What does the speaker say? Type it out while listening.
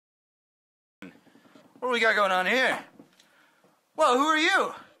What do we got going on here? Whoa, who are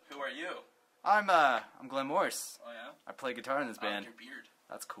you? Who are you? I'm Glenn Morse. Oh yeah? I play guitar in this band. Your beard.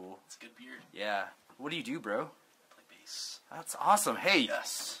 That's cool. It's a good beard. Yeah. What do you do, bro? I play bass. That's awesome. Hey.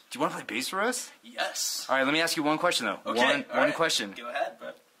 Yes. Do you want to play bass for us? Yes. Alright, let me ask you one question though. Okay. One question. Go ahead,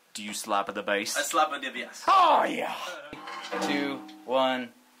 bro. Do you slap at the bass? I slap a yes. Oh yeah! 2, 1,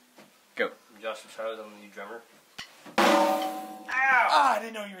 go. I'm Josh Chavez, I'm the new drummer. Ow! Ah, I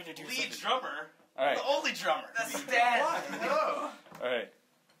didn't know you were gonna do Lead drummer? Alright. The only drummer. That's Stan. No. Alright.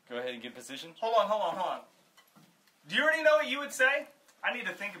 Go ahead and get position. Hold on. Do you already know what you would say? I need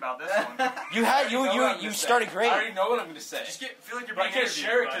to think about this one. You started great. I already know what I'm going to say. Just feel like you're But I being can't interviewed,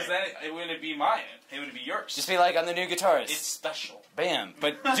 share it because right? then it wouldn't be mine. It would be yours. Just be like, I'm the new guitarist. It's special. Bam.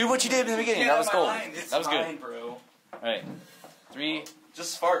 But do what you did in the beginning. That was gold. That was mine, good. bro. Alright. 3,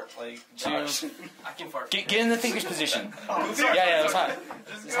 Just fart, like, 2. Josh. I can fart. Get in the thinker's position. Oh, Yeah, it was hot.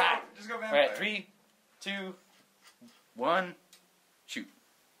 Just hot. Just go vampire. Alright, 3, 2, 1, shoot.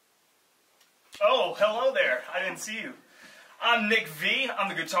 Oh, hello there. I didn't see you. I'm Nick V. I'm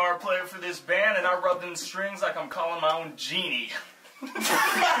the guitar player for this band, and I rub them strings like I'm calling my own genie. Yeah!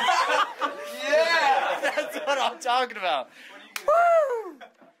 That's what I'm talking about. Woo!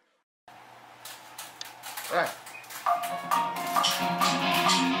 Alright.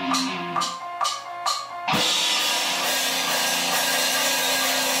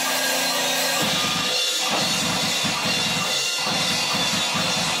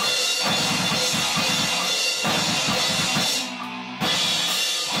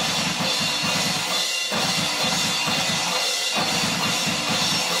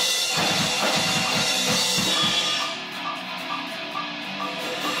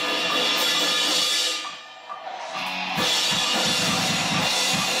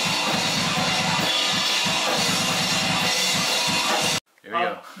 Here we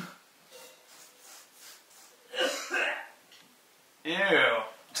go. Ew.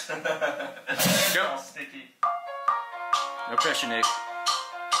 Go. Sticky. No pressure, Nick.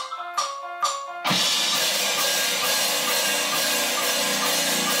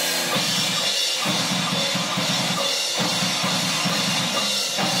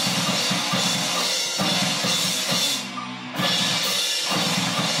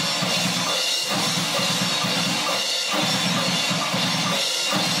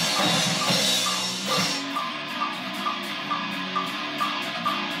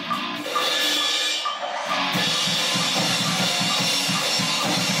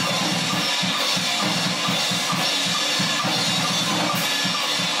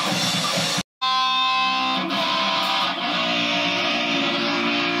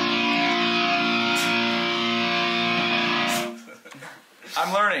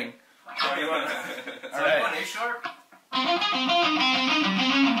 I'm learning. Alright. A sharp?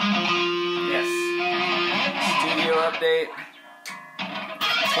 Yes. Studio update.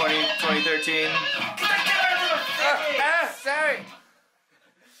 2013. Sorry.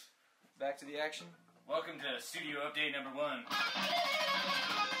 Back to the action. Welcome to studio update number 1.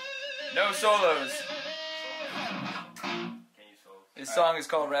 No solos. Can you solve? This song is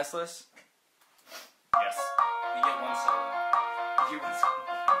called Restless. Yes. You get one solo. You get one solo.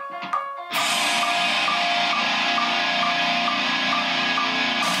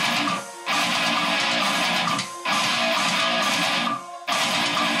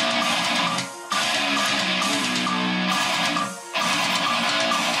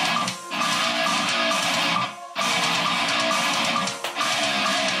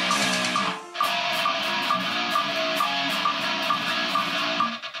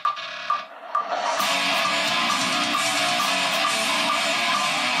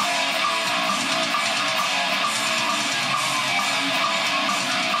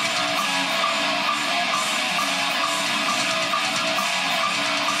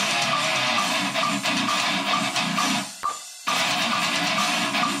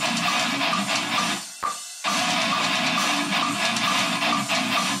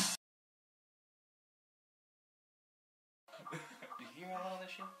 Do you hear all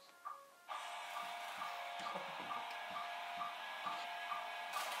this shit?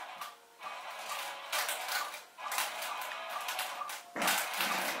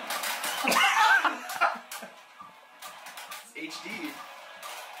 It's HD.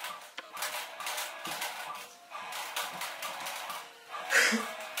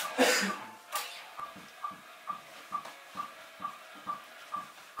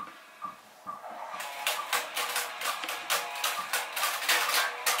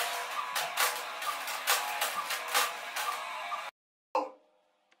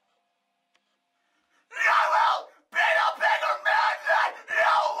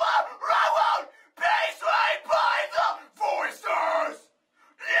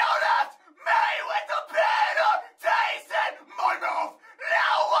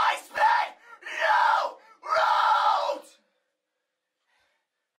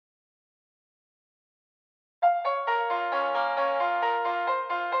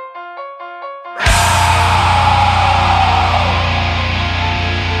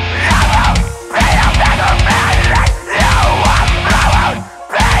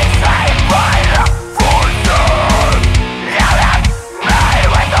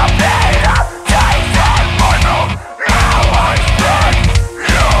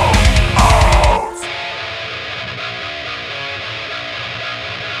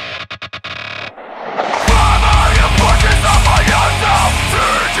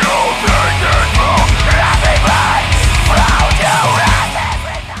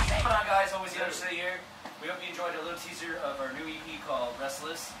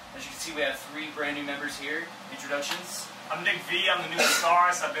 As you can see, we have 3 brand new members here. Introductions. I'm Nick V. I'm the new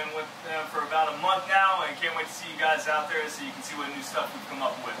guitarist. I've been with them for about a month now, and can't wait to see you guys out there so you can see what new stuff we've come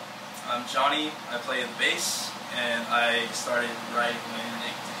up with. I'm Johnny. I play the bass, and I started writing when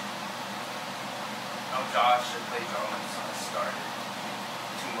Nick did. I'm Josh. I play drums. I started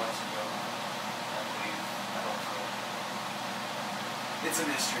 2 months ago, I believe. I don't know. It's a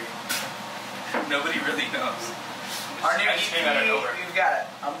mystery. Nobody really knows. Our new I just came out of EP, nowhere. we've got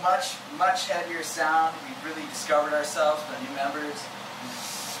a much heavier sound. We've really discovered ourselves with the new members.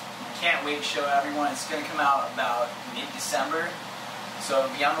 Can't wait to show everyone. It's going to come out about mid-December. So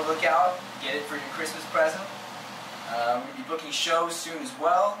be on the lookout. Get it for your Christmas present. We're going to be booking shows soon as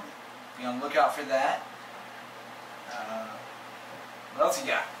well. Be on the lookout for that. What else you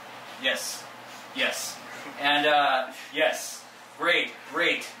got? Yes. Yes. And, yes. Great.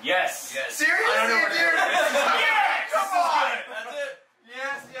 Great. Yes. Yes. Seriously, I don't know where to dude? go. Yes! Come on! That's it.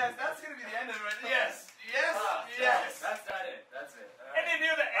 Yes, that's going to be the end of it. Yes. Yes, Yes. That's it. That's it. And then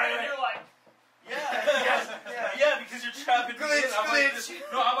near the end, you're like, Yeah. Yeah, because you're trapping me in. I'm like this.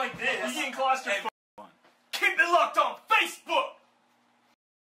 No, I'm like this. you're getting claustrophobic.